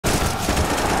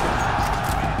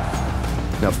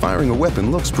Now, firing a weapon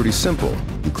looks pretty simple.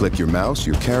 You click your mouse,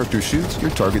 your character shoots,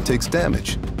 your target takes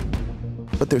damage.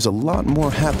 But there's a lot more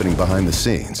happening behind the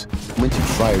scenes. Once you've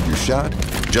fired your shot,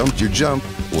 jumped your jump,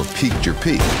 or peeked your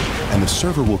peek, and the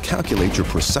server will calculate your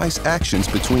precise actions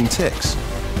between ticks.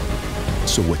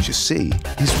 So what you see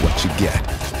is what you get.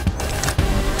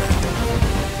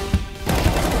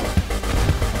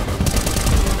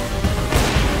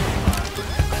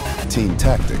 Team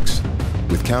tactics.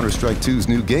 With Counter-Strike 2's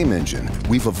new game engine,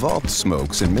 we've evolved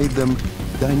smokes and made them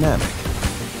dynamic.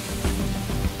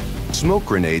 Smoke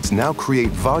grenades now create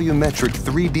volumetric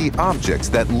 3D objects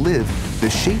that live. The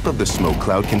shape of the smoke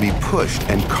cloud can be pushed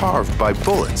and carved by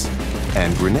bullets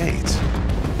and grenades.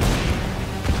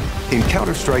 In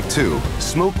Counter-Strike 2,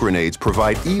 smoke grenades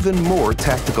provide even more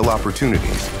tactical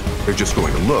opportunities. They're just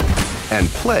going to look and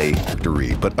play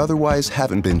factory, but otherwise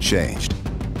haven't been changed.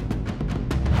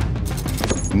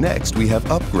 Next, we have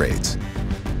upgrades.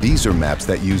 These are maps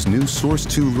that use new Source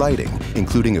 2 lighting,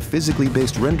 including a physically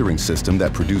based rendering system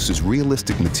that produces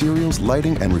realistic materials,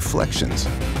 lighting, and reflections.